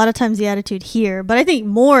 and a lot of times the attitude here. But I think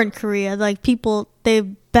more in Korea, like people, they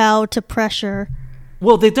bow to pressure.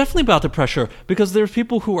 Well, they definitely bow to pressure because there's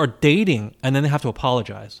people who are dating and then they have to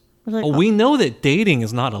apologize. Like, we know that dating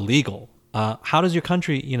is not illegal. How does your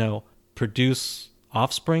country, produce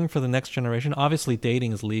offspring for the next generation? Obviously,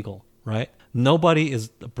 dating is legal, right? Nobody is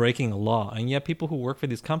breaking a law, and yet people who work for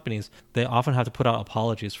these companies, they often have to put out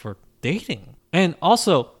apologies for dating. And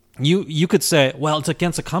also, you could say, well, it's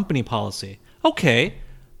against a company policy. Okay,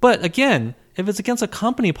 but again, if it's against a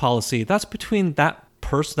company policy, that's between that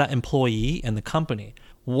person, that employee, and the company.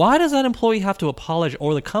 Why does that employee have to apologize,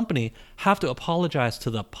 or the company have to apologize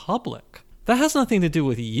to the public? That has nothing to do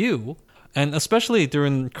with you. And especially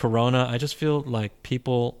during Corona, I just feel like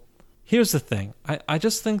people... Here's the thing. I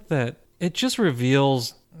just think that it just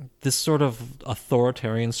reveals this sort of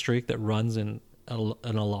authoritarian streak that runs in a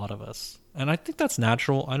lot of us. And I think that's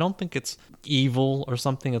natural. I don't think it's evil or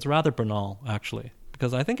something. It's rather banal, actually,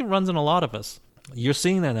 because I think it runs in a lot of us. You're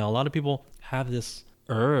seeing that now. A lot of people have this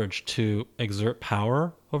urge to exert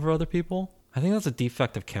power over other people. I think that's a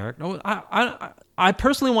defect of character. I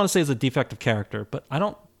personally want to say it's a defect of character, but I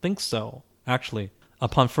don't think so, actually,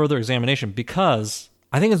 upon further examination, because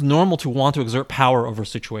I think it's normal to want to exert power over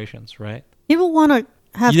situations, right? People want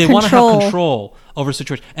to have They control. want to have control over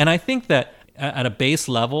situations. And I think that at a base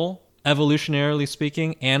level, evolutionarily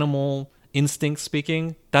speaking, animal instinct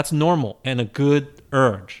speaking, that's normal and a good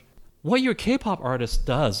urge. What your K-pop artist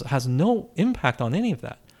does has no impact on any of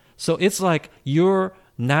that. So it's like your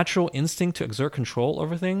natural instinct to exert control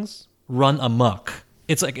over things run amok.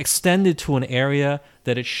 It's like extended to an area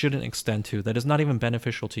that it shouldn't extend to, that is not even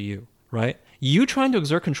beneficial to you, right? You trying to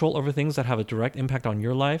exert control over things that have a direct impact on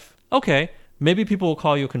your life, okay, maybe people will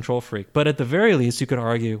call you a control freak, but at the very least you could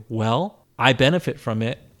argue, well, I benefit from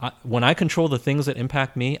it. When I control the things that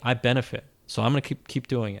impact me, I benefit. So I'm going to keep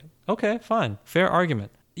doing it. Okay, fine. Fair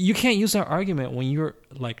argument. You can't use that argument when you're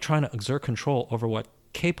like trying to exert control over what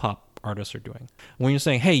K-pop artists are doing. When you're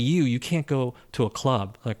saying, hey, you can't go to a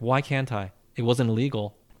club. Like, why can't I? It wasn't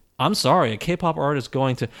illegal. I'm sorry, a K-pop artist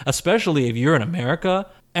going to, especially if you're in America,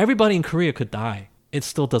 everybody in Korea could die. It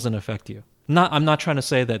still doesn't affect you. I'm not trying to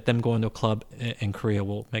say that them going to a club in Korea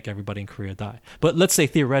will make everybody in Korea die. But let's say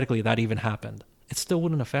theoretically that even happened. It still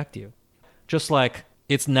wouldn't affect you. Just like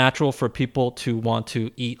it's natural for people to want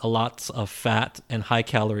to eat a lot of fat and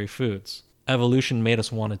high-calorie foods. Evolution made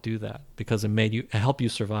us want to do that because it helped you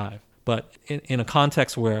survive. But in a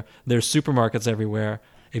context where there's supermarkets everywhere,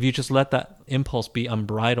 if you just let that impulse be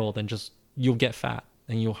unbridled, then you'll get fat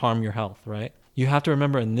and you'll harm your health, right? You have to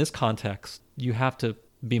remember in this context, you have to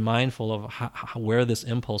be mindful of where this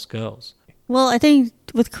impulse goes. Well, I think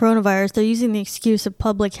with coronavirus, they're using the excuse of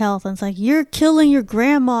public health. And it's like, you're killing your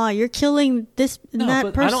grandma, you're killing this and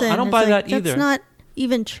that person. I don't buy that either. That's not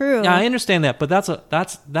even true. Yeah, I understand that, but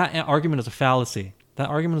that argument is a fallacy. That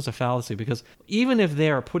argument is a fallacy because even if they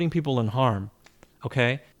are putting people in harm,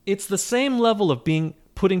 okay, it's the same level of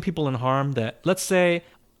putting people in harm that, let's say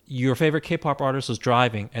your favorite K-pop artist is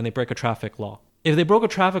driving and they break a traffic law. If they broke a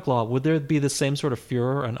traffic law, would there be the same sort of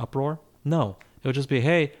furor and uproar? No. It would just be,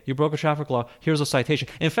 hey, you broke a traffic law, here's a citation.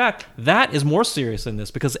 In fact, that is more serious than this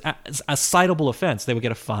because as a citable offense, they would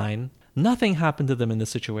get a fine. Nothing happened to them in this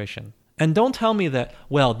situation. And don't tell me that,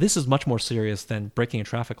 well, this is much more serious than breaking a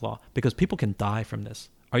traffic law because people can die from this.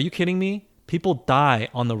 Are you kidding me? People die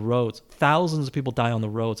on the roads. Thousands of people die on the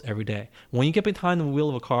roads every day. When you get behind the wheel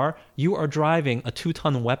of a car, you are driving a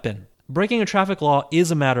 2-ton weapon. Breaking a traffic law is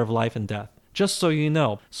a matter of life and death. Just so you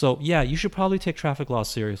know. So yeah, you should probably take traffic laws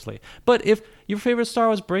seriously. But if your favorite star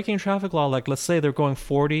was breaking traffic law, like let's say they're going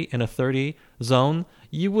 40 in a 30 zone,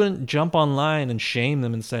 you wouldn't jump online and shame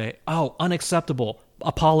them and say, oh, unacceptable,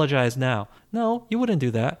 apologize now. No, you wouldn't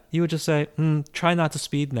do that. You would just say, try not to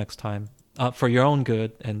speed next time, for your own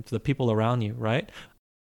good and the people around you, right?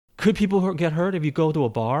 Could people get hurt if you go to a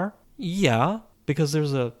bar? Yeah, because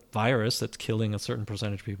there's a virus that's killing a certain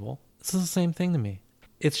percentage of people. It's the same thing to me.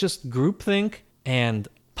 It's just groupthink and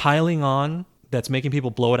piling on that's making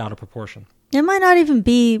people blow it out of proportion. It might not even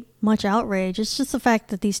be much outrage. It's just the fact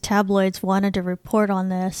that these tabloids wanted to report on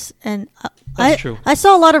this. And That's true. I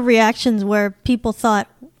saw a lot of reactions where people thought,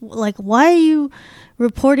 like, why are you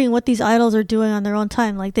reporting what these idols are doing on their own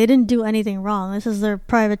time? Like, they didn't do anything wrong. This is their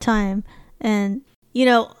private time. And, you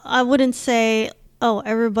know, I wouldn't say, oh,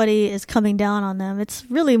 everybody is coming down on them. It's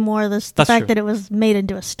really more the fact that it was made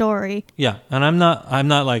into a story. Yeah, and I'm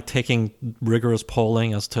not like taking rigorous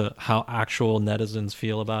polling as to how actual netizens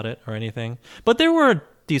feel about it or anything. But there were a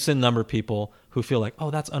decent number of people who feel like,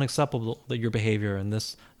 oh, that's unacceptable, that your behavior and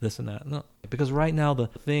this and that. No, because right now the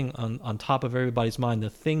thing on top of everybody's mind,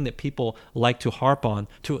 the thing that people like to harp on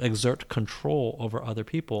to exert control over other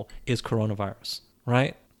people is coronavirus,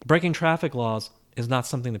 right? Breaking traffic laws is not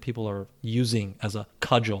something that people are using as a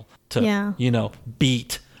cudgel to,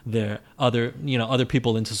 beat their other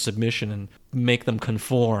people into submission and make them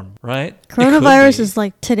conform, right? Coronavirus is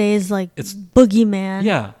like today's it's boogeyman.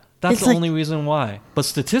 Yeah, that's the only reason why. But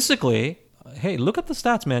statistically, hey, look at the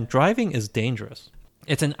stats, man. Driving is dangerous.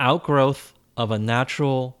 It's an outgrowth of a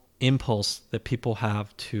natural impulse that people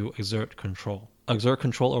have to exert control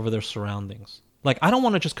over their surroundings. Like, I don't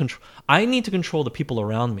want to just control. I need to control the people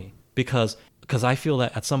around me because I feel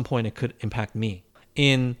that at some point it could impact me.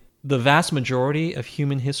 In the vast majority of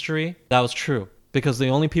human history, that was true. Because the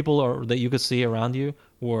only people that you could see around you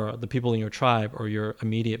were the people in your tribe or your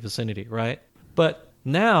immediate vicinity, right? But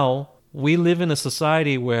now we live in a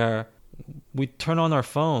society where we turn on our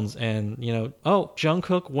phones and, oh,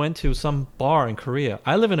 Jungkook went to some bar in Korea.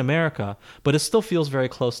 I live in America, but it still feels very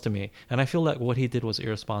close to me. And I feel like what he did was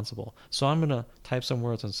irresponsible. So I'm going to type some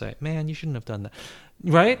words and say, man, you shouldn't have done that.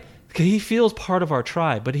 Right? Because he feels part of our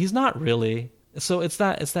tribe, but he's not really. So it's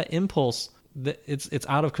that impulse that it's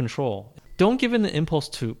out of control. Don't give in the impulse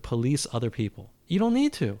to police other people. You don't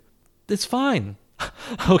need to. It's fine.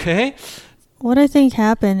 Okay? What I think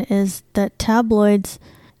happened is that tabloids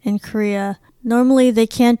in Korea, normally they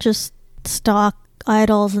can't just stalk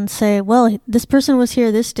idols and say, well, this person was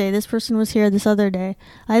here this day, this person was here this other day.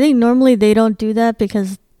 I think normally they don't do that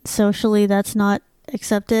because socially that's not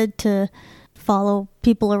accepted to follow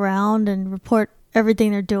people around and report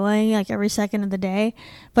everything they're doing, like every second of the day.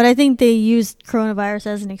 But I think they used coronavirus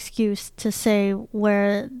as an excuse to say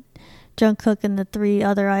where Jungkook and the three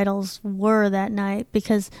other idols were that night,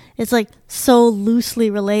 because it's like so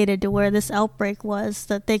loosely related to where this outbreak was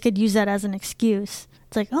that they could use that as an excuse.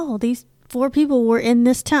 It's like, oh, these 4 people were in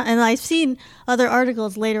this town. And I've seen other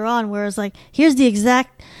articles later on where it's like, here's the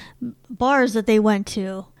exact bars that they went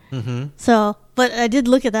to. Mm-hmm. So, but I did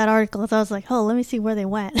look at that article, so I was like, oh, let me see where they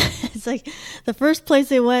went. It's like the first place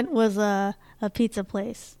they went was a pizza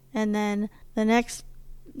place. And then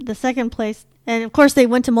the second place, and of course they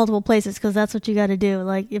went to multiple places because that's what you got to do.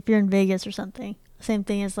 Like if you're in Vegas or something, same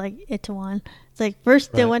thing as like Itaewon. It's like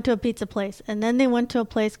first they went to a pizza place, and then they went to a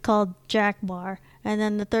place called Jack Bar. And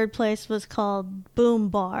then the third place was called Boom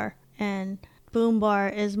Bar. And Boom Bar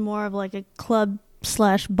is more of like a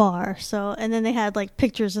club/bar. So, and then they had like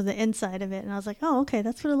pictures of the inside of it, and I was like, oh, okay,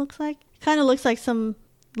 that's what it looks like. Kind of looks like some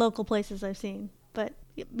local places I've seen. But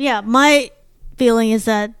yeah, my feeling is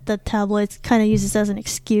that the tabloids kind of use this as an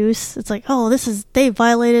excuse. It's like, oh, they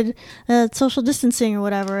violated social distancing or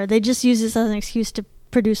whatever. They just use this as an excuse to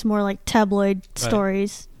produce more like tabloid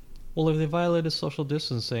stories. Well, if they violated social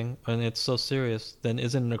distancing and it's so serious, then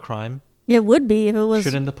isn't it a crime? It would be if it was.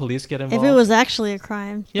 Shouldn't the police get involved? If it was actually a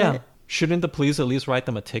crime. Yeah. Shouldn't the police at least write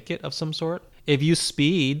them a ticket of some sort? If you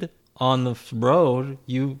speed on the road,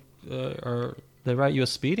 they write you a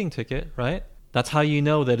speeding ticket, right? That's how you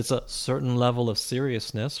know that it's a certain level of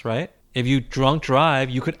seriousness, right? If you drunk drive,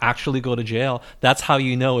 you could actually go to jail. That's how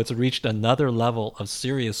you know it's reached another level of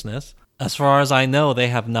seriousness. As far as I know, they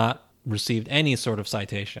have not received any sort of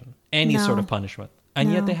citation, sort of punishment.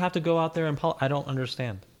 And yet they have to go out there and I don't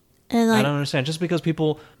understand. I don't understand. Just because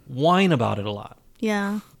people whine about it a lot.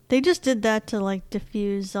 Yeah. They just did that to like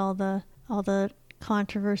diffuse all the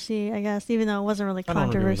controversy, I guess, even though it wasn't really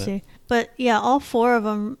controversy. But yeah, all 4 of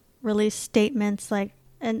them released statements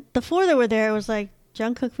and the 4 that were there, it was like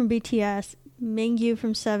Jungkook from BTS, Mingyu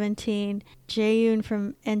from 17, Jaeyoon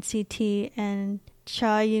from NCT, and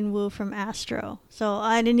Cha Yun-woo from Astro. So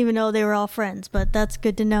I didn't even know they were all friends, but that's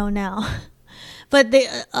good to know now. But they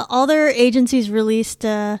all their agencies released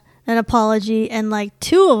an apology, and like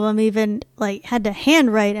 2 of them even like had to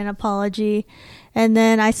handwrite an apology. And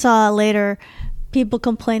then I saw later people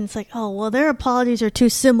complain. It's like, oh well, their apologies are too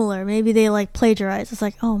similar. Maybe they like plagiarize. It's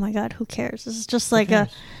like, oh my god, who cares? This is just like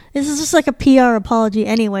a PR apology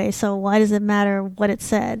anyway. So why does it matter what it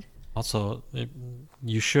said? Also,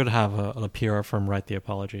 you should have a PR firm write the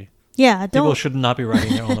apology. Yeah, people should not be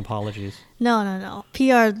writing their own apologies. No.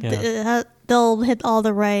 PR, they'll hit all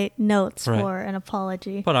the right notes for an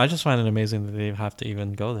apology. But I just find it amazing that they have to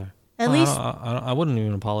even go there. At least I wouldn't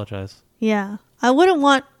even apologize. Yeah, I wouldn't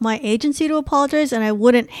want my agency to apologize, and I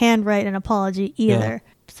wouldn't handwrite an apology either.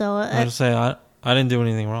 Yeah. So I just say I didn't do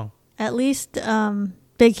anything wrong. At least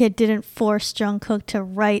Big Hit didn't force Jungkook to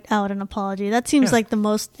write out an apology. That seems like the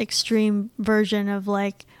most extreme version of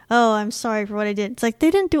like, oh, I'm sorry for what I did. It's like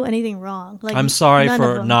they didn't do anything wrong. Like, I'm sorry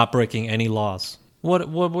for not breaking any laws. What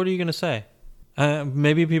are you gonna say?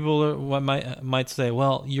 Maybe people might say,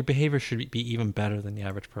 well, your behavior should be even better than the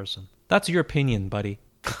average person. That's your opinion, buddy.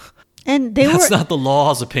 And that's not the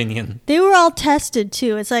law's opinion. They were all tested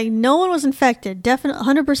too. It's like no one was infected. Definitely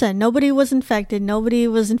 100%. Nobody was infected. Nobody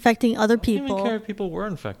was infecting other people. I don't even care if people were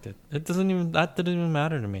infected. That didn't even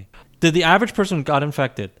matter to me. Did the average person got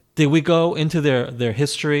infected? Did we go into their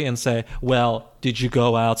history and say, well, did you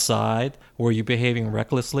go outside? Were you behaving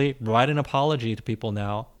recklessly? Write an apology to people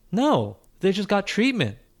now. No, they just got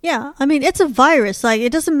treatment. Yeah, I mean, it's a virus. Like,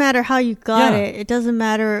 it doesn't matter how you got it. It doesn't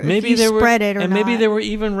matter if you spread it or not. And maybe they were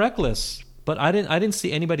even reckless. But I didn't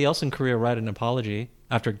see anybody else in Korea write an apology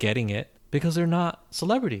after getting it because they're not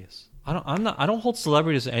celebrities. I don't hold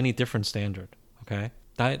celebrities to any different standard. Okay,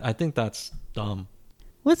 I think that's dumb.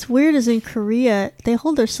 What's weird is in Korea they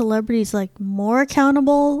hold their celebrities like more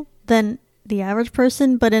accountable than the average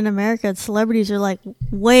person, but in America celebrities are like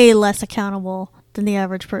way less accountable than the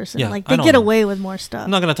average person. Yeah, like they get away with more stuff.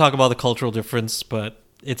 I'm not going to talk about the cultural difference, but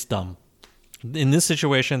it's dumb. In this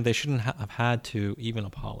situation, they shouldn't have had to even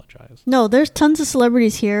apologize. No, there's tons of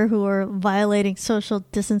celebrities here who are violating social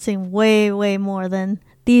distancing way, way more than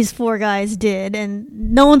these 4 guys did, and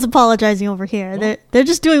no one's apologizing over here. Well, they're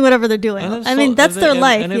just doing whatever they're doing. I mean, that's their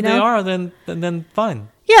life. And if they are, then fine.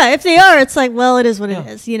 Yeah, if they are, it's like, well, it is what it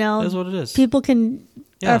is. You know, it is what it is. People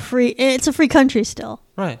are free. It's a free country still.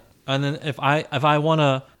 Right. And then if I want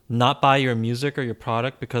to not buy your music or your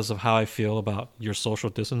product because of how I feel about your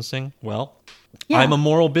social distancing, well, I'm a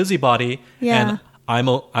moral busybody, and I'm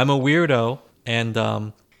a weirdo,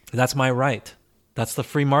 and that's my right. That's the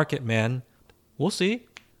free market, man. We'll see.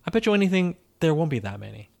 I bet you anything there won't be that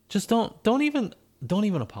many. Just don't even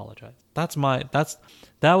apologize.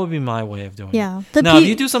 That would be my way of doing it. Yeah. Now, if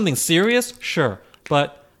you do something serious, sure,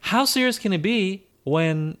 but how serious can it be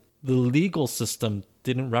when the legal system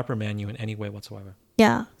didn't reprimand you in any way whatsoever?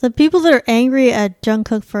 Yeah. The people that are angry at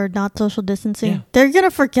Jungkook for not social distancing, they're going to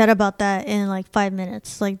forget about that in like 5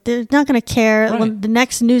 minutes. Like they're not going to care when the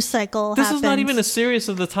next news cycle happens. This is not even as serious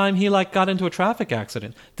as the time he like got into a traffic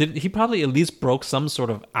accident. He probably at least broke some sort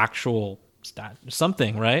of actual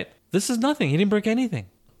something, right? This is nothing. He didn't break anything.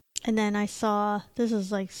 And then I saw, this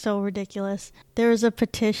is like so ridiculous. There was a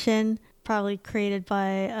petition probably created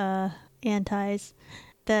by antis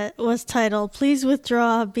that was titled, "Please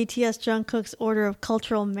withdraw BTS Jungkook's order of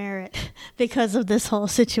cultural merit," because of this whole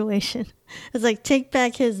situation. It's like, take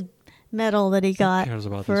back his medal that he got. Who cares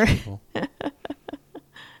about these people?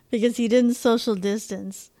 Because he didn't social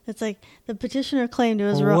distance. It's like the petitioner claimed it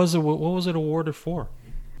was wrong. What was it awarded for?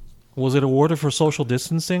 Was it awarded for social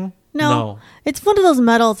distancing? No. It's one of those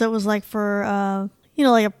medals that was like for,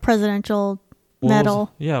 like a presidential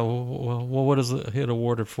medal. What is it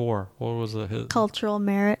awarded for? What was it? Cultural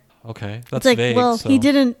merit. Okay, that's like, vague. Well, he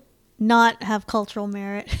didn't not have cultural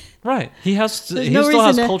merit. Right. He still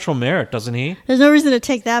has cultural merit, doesn't he? There's no reason to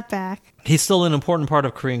take that back. He's still an important part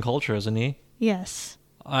of Korean culture, isn't he? Yes.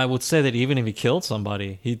 I would say that even if he killed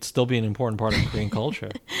somebody, he'd still be an important part of Korean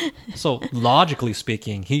culture. So logically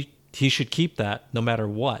speaking, he should keep that no matter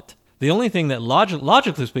what. The only thing that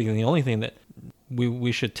logically speaking, the only thing that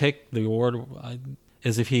we should take the award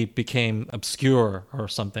is if he became obscure or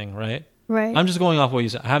something, right? Right. I'm just going off what you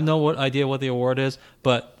said. I have no idea what the award is,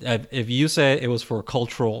 but if you say it was for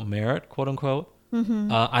cultural merit, quote unquote,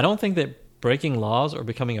 I don't think that breaking laws or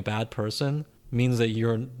becoming a bad person means that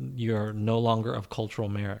you're no longer of cultural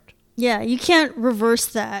merit. Yeah, you can't reverse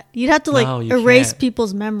that. You'd have to erase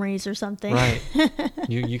people's memories or something. Right.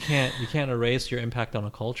 you can't erase your impact on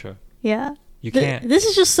a culture. Yeah. You can't. This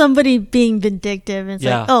is just somebody being vindictive. And it's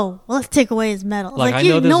like, oh, well, let's take away his medal. Like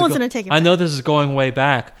no one's going to take it back. I know this is going way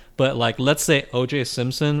back, But like, let's say O.J.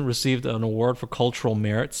 Simpson received an award for cultural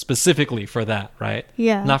merit specifically for that, right?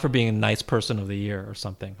 Yeah. Not for being a nice person of the year or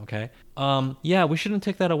something, okay? Yeah, we shouldn't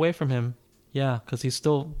take that away from him. Yeah, because he's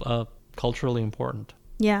still culturally important.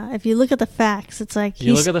 Yeah, if you look at the facts, it's like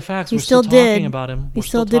you look at the facts. We're still talking about him. He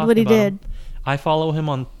still did what he did. I follow him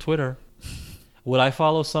on Twitter. Would I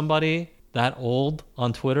follow somebody that old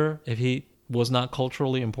on Twitter if he was not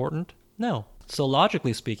culturally important? No. So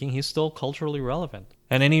logically speaking, he's still culturally relevant.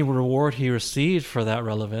 And any reward he received for that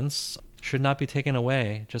relevance should not be taken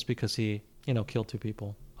away just because he, killed 2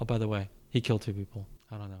 people. Oh, by the way, he killed 2 people.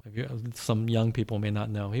 I don't know. Some young people may not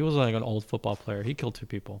know. He was like an old football player. He killed 2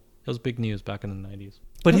 people. It was big news back in the 90s.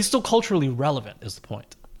 But he's still culturally relevant is the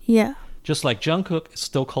point. Yeah. Just like Jungkook is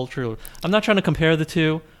still culturally... I'm not trying to compare the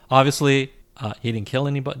two. Obviously, he didn't kill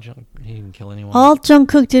anybody. He didn't kill anyone. All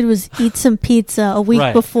Jungkook did was eat some pizza a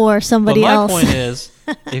week before somebody else. But my point is,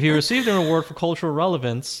 if he received an award for cultural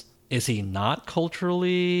relevance, is he not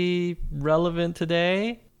culturally relevant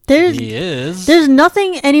today? He is. There's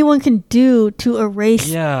nothing anyone can do to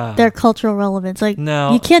erase their cultural relevance. Like,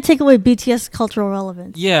 you can't take away BTS cultural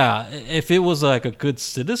relevance. Yeah, if it was like a good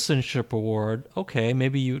citizenship award, okay,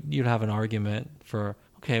 maybe you'd have an argument for,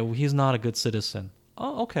 okay, well, he's not a good citizen.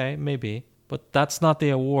 Oh, okay, maybe. But that's not the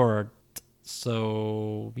award.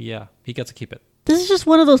 So, yeah, he gets to keep it. This is just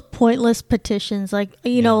one of those pointless petitions. Like,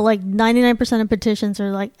 like 99% of petitions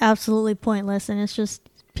are like absolutely pointless, and it's just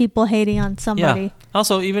people hating on somebody. Yeah.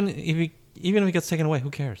 Also, even if he gets taken away, who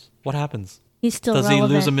cares? What happens? He's still Does relevant.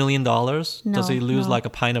 he lose $1 million? No, Does he lose like a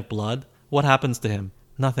pint of blood? What happens to him?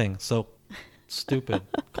 Nothing. So stupid.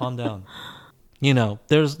 Calm down.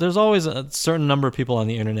 There's always a certain number of people on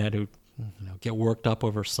the internet who get worked up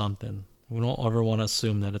over something. We don't ever want to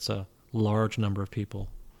assume that it's a large number of people.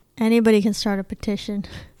 Anybody can start a petition.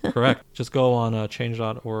 Correct. Just go on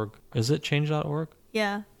change.org. Is it change.org?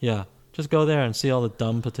 Yeah. Yeah. Just go there and see all the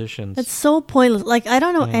dumb petitions. It's so pointless. Like, I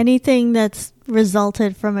don't know anything that's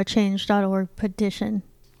resulted from a change.org petition.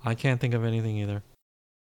 I can't think of anything either.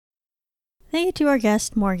 Thank you to our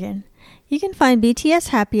guest, Morgan. You can find BTS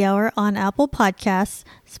Happy Hour on Apple Podcasts,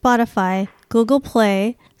 Spotify, Google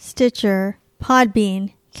Play, Stitcher,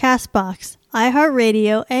 Podbean, CastBox,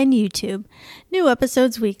 iHeartRadio, and YouTube. New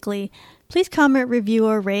episodes weekly. Please comment, review,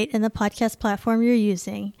 or rate in the podcast platform you're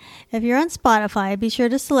using. If you're on Spotify, be sure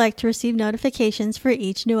to select to receive notifications for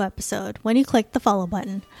each new episode when you click the follow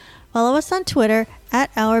button. Follow us on Twitter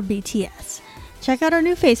 @OurBTS. Check out our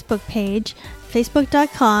new Facebook page,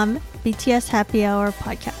 facebook.com BTS Happy Hour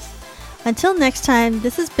Podcast. Until next time,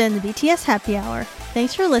 this has been the BTS Happy Hour.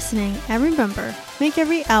 Thanks for listening, and remember, make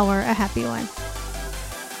every hour a happy one.